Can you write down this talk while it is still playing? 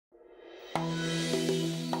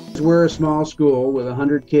because we're a small school with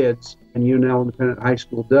 100 kids, and UNL Independent High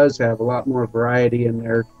School does have a lot more variety in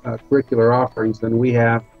their curricular offerings than we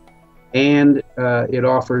have, and it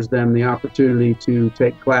offers them the opportunity to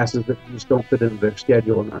take classes that just don't fit into their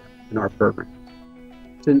schedule in our program.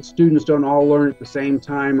 Since students don't all learn at the same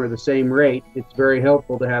time or the same rate, it's very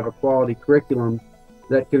helpful to have a quality curriculum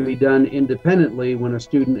that can be done independently when a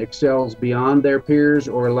student excels beyond their peers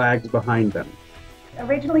or lags behind them.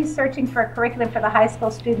 Originally searching for a curriculum for the high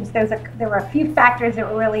school students, there were a few factors that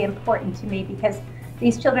were really important to me because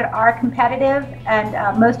these children are competitive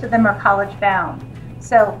and most of them are college bound.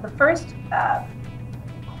 So the first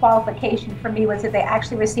qualification for me was that they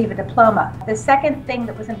actually receive a diploma. The second thing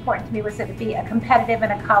that was important to me was that it be a competitive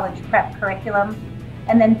and a college prep curriculum.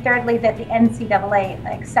 And then thirdly, that the NCAA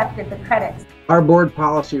accepted the credits. Our board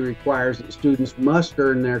policy requires that students must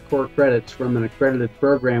earn their core credits from an accredited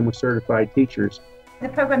program with certified teachers. The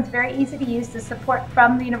program is very easy to use. The support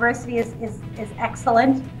from the university is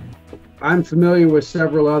excellent. I'm familiar with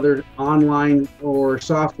several other online or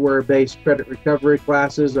software-based credit recovery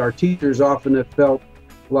classes. Our teachers often have felt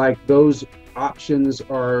like those options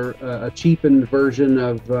are a cheapened version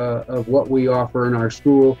of what we offer in our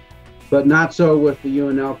school, but not so with the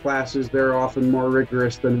UNL classes. They're often more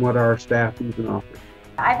rigorous than what our staff even offers.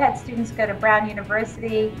 I've had students go to Brown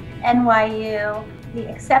University, NYU. The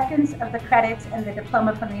acceptance of the credits and the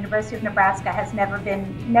diploma from the University of Nebraska has never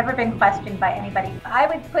been questioned by anybody. I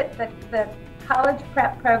would put the college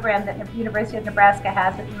prep program that the University of Nebraska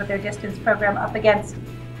has with their distance program up against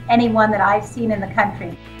anyone that I've seen in the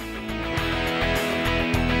country.